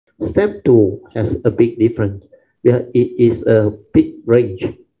Step 2 has a big difference. It is a big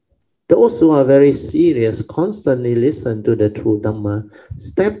range. Those who are very serious constantly listen to the true Dhamma.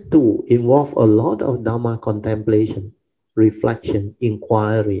 Step 2 involves a lot of Dhamma contemplation, reflection,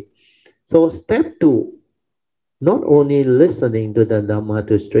 inquiry. So step 2, not only listening to the Dhamma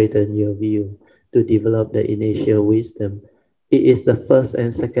to straighten your view, to develop the initial wisdom, it is the first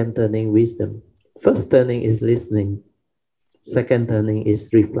and second turning wisdom. First turning is listening. Second turning is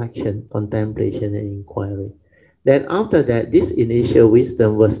reflection, contemplation, and inquiry. Then after that, this initial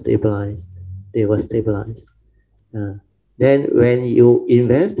wisdom was stabilized. They were stabilized. Then when you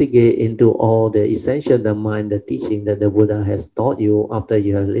investigate into all the essential Dhamma and the teaching that the Buddha has taught you after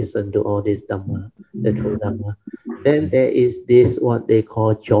you have listened to all this Dhamma, the true Dhamma, then there is this what they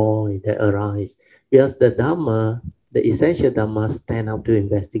call joy that arises. Because the Dhamma, the essential Dhamma stand up to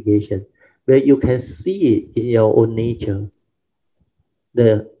investigation, where you can see it in your own nature.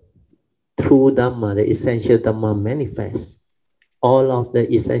 The true Dhamma, the essential Dhamma manifests. All of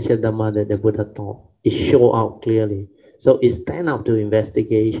the essential Dhamma that the Buddha taught, it show out clearly. So it stand up to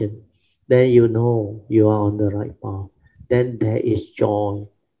investigation. Then you know you are on the right path. Then there is joy.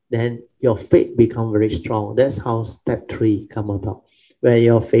 Then your faith become very strong. That's how step 3 come about. When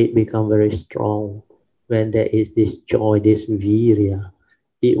your faith become very strong, when there is this joy, this virya,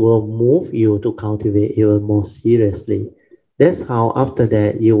 it will move you to cultivate even more seriously. That's how after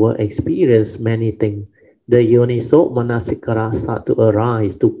that you will experience many things. The Yoniso Manasikara start to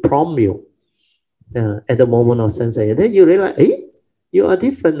arise to prompt you at the moment of sensation. Then you realize, you are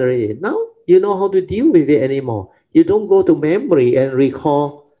different already. Now you know how to deal with it anymore. You don't go to memory and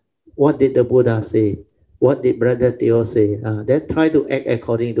recall what did the Buddha say, what did Brother Theo say. Then try to act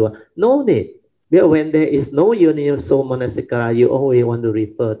according to it. No need. But when there is no Yoniso Manasikara, you always want to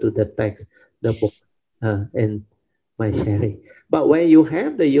refer to the text, the book, and my sharing. But when you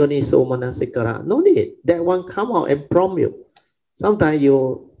have the Yoniso Manasikara, no need. That one come out and prompt you. Sometimes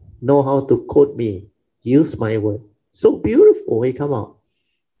you know how to quote me, use my word. So beautiful we come out.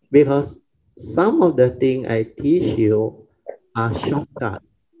 Because some of the things I teach you are shortcut,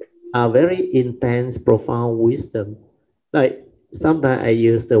 are very intense, profound wisdom. Like sometimes I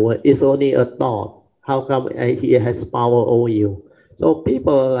use the word, it's only a thought. How come it has power over you? So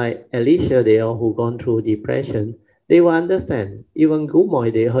people like Alicia, they all who gone through depression, they will understand. Even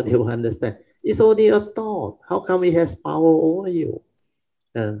Gumoy, they will understand. It's only a thought. How come it has power over you?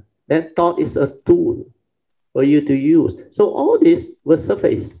 That thought is a tool for you to use. So all this will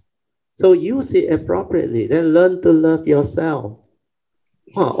surface. So use it appropriately. Then learn to love yourself.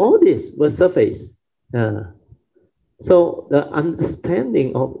 All this will surface. So the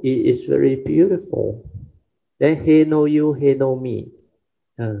understanding of it is very beautiful. Then he know you, he know me.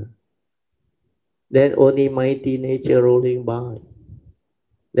 Then only mighty nature rolling by.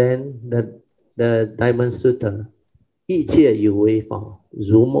 Then the Diamond Sutra, 一切有为法，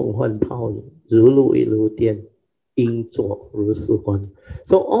如梦幻泡影，如露亦如电，应作如是观.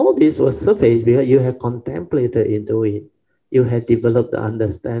 So all this was surface because you have contemplated into it. You have developed the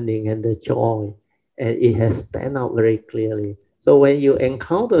understanding and the joy, and it has stand out very clearly. So when you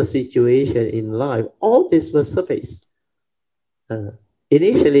encounter a situation in life, all this will surface.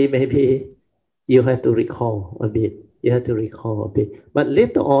 Initially, maybe you have to recall a bit. You have to recall a bit. But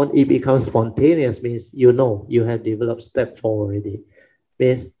later on, it becomes spontaneous, means you know you have developed step 4 already.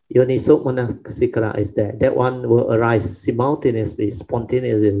 Means Yoniso Manasikara is there. That one will arise simultaneously,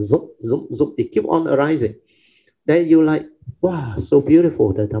 spontaneously, zoom, zoom, zoom. It keep on arising. Then you like, wow, so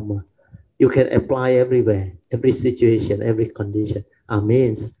beautiful, the Dhamma. You can apply everywhere, every situation, every condition.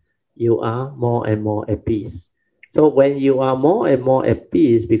 Means you are more and more at peace. So when you are more and more at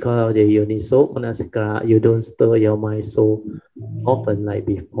peace because of the Yoniso Manasikara, you don't stir your mind so often like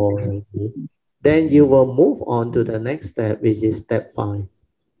before. Then you will move on to the next step, which is step 5.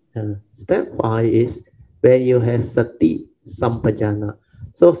 Step 5 is when you have Sati Samjanna.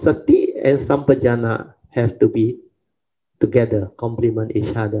 So Sati and Samjanna have to be together, complement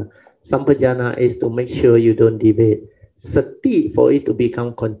each other. Samjanna is to make sure you don't debate. Sati, for it to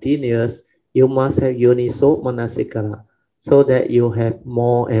become continuous, you must have Yoniso Manasikara, so that you have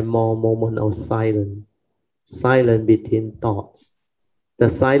more and more moment of silence, silence between thoughts. The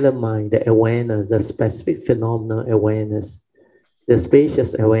silent mind, the awareness, the specific phenomenal awareness, the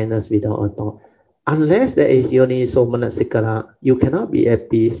spacious awareness without a thought. Unless there is Yoniso Manasikara, you cannot be at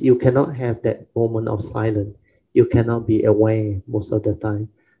peace, you cannot have that moment of silence. You cannot be aware most of the time.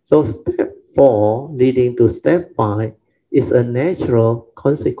 So step 4 leading to step 5 is a natural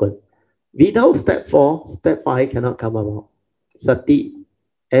consequence. Without step 4, step 5 cannot come about. Sati,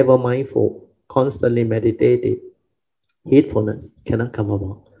 ever mindful, constantly meditative, heedfulness cannot come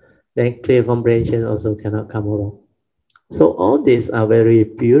about. then clear comprehension also cannot come along. So all these are very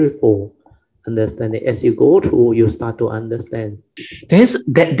beautiful understanding. As you go through, you start to understand.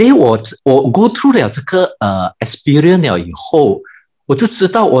 That day 我 go through 了这个experience 了以后，我就知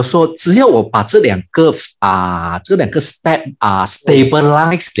道我说只要我把这两个 step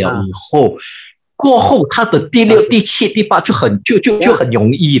stabilize 了以后，过后它的第6、第7、第8就很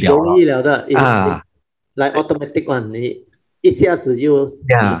容易了。容易了的啊，like automatic one， 你一下子就理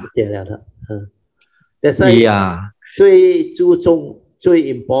解了的。That's why 最注重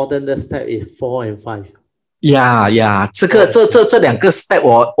最 important 的 step is 4 and 5。这两个 step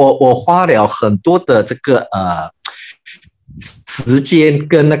我花了很多的这个时间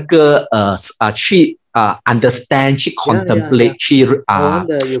跟那个去understand 去 contemplate 去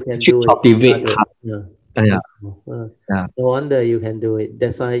cultivate 它。No wonder you can do it.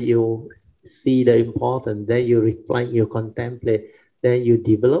 That's why you see the importance. Then you reflect, you contemplate. Then you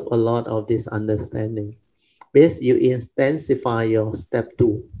develop a lot of this understanding. Because you intensify your step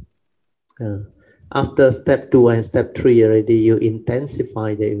 2. After step 2 and step 3 already, you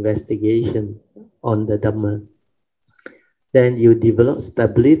intensify the investigation on the Dhamma. Then you develop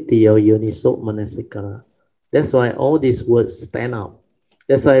stability or Yoniso Manasikara. That's why all these words stand out.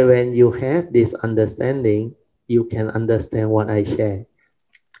 That's why when you have this understanding, you can understand what I share.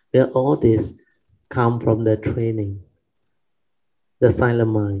 All this come from the training, the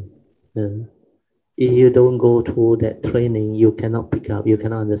silent mind. If you don't go through that training, you cannot pick up, you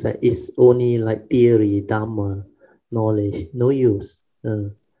cannot understand. It's only like theory, Dhamma, knowledge, no use.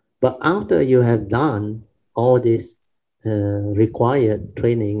 But after you have done all this required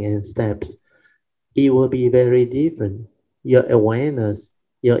training and steps, it will be very different. Your awareness,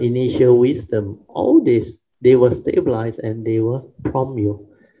 your initial wisdom, all this, they will stabilize and they will prompt you.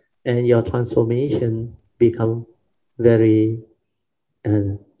 And your transformation become very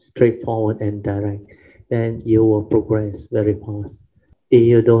straightforward and direct. Then you will progress very fast. If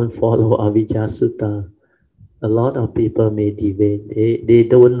you don't follow Avijja Sutta, a lot of people may deviate. They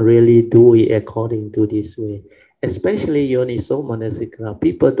don't really do it according to this way. Especially Yoniso Manasikara,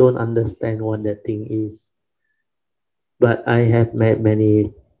 people don't understand what that thing is. But I have met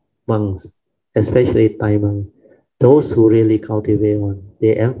many monks, especially Thai monks, those who really cultivate one,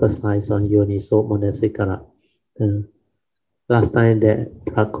 they emphasize on Yoniso Manasikara. Last time that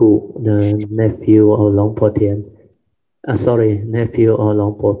Praku, the nephew of Long Po Tien, nephew of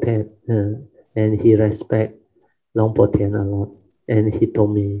Long Po Tet, and he respect Long Po Tien a lot. And he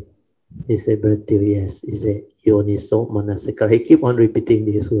told me, he said, Bertil, yes, he said, Yoniso Manasikara. He keep on repeating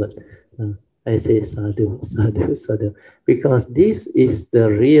this word. I say, sadhu, sadhu, sadhu. Because this is the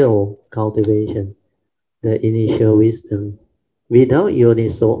real cultivation, the initial wisdom. Without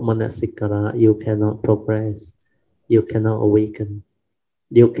Yoniso Manasikara, you cannot progress. You cannot awaken.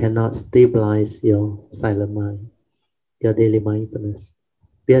 You cannot stabilize your silent mind, your daily mindfulness.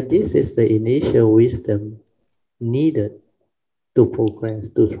 But this is the initial wisdom needed to progress,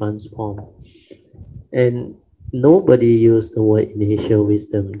 to transform. And nobody use the word initial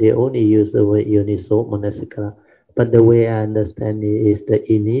wisdom. They only use the word Yoniso Manasikara. But the way I understand it is the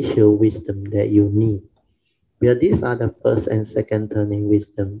initial wisdom that you need. Well, these are the first and second turning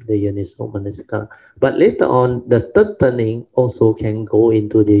wisdom, the Yoniso Manasikara. But later on, the third turning also can go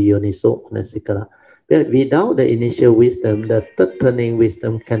into the Yoniso Manasikara. But without the initial wisdom, the third turning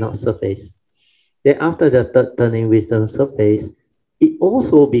wisdom cannot surface. Then after the third turning wisdom surface, it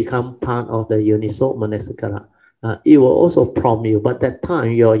also become part of the Yoniso Manasikara. It will also prompt you, but that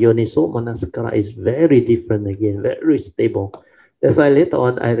time your Yoniso Manasikara is very different again, very stable. That's why later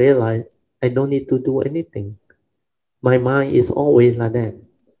on I realized I don't need to do anything. My mind is always like that.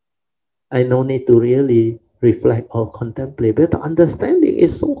 I don't need to really reflect or contemplate, but the understanding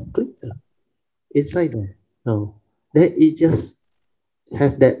is so clear inside there. No, that it just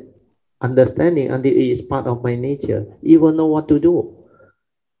have that understanding until it is part of my nature. You will know what to do.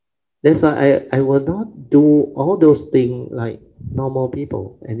 That's why I will not do all those things like normal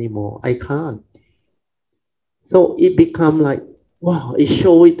people anymore. I can't. So it become like, wow, it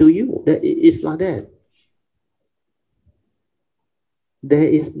show it to you that it is like that. There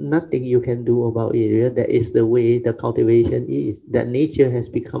is nothing you can do about it. That is the way the cultivation is. That nature has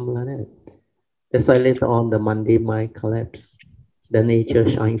become like that. That's why later on the mundane mind collapse. The nature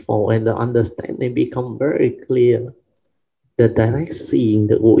shine forth and the understanding become very clear. The direct seeing,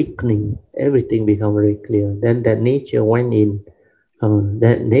 the awakening, everything become very clear. Then that nature went in.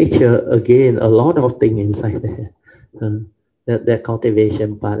 That nature, again, a lot of things inside there. That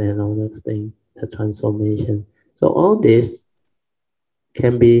cultivation part and all those things, the transformation. So all this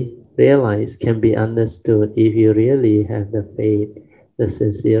can be realized, can be understood if you really have the faith, the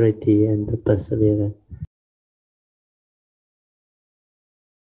sincerity and the perseverance.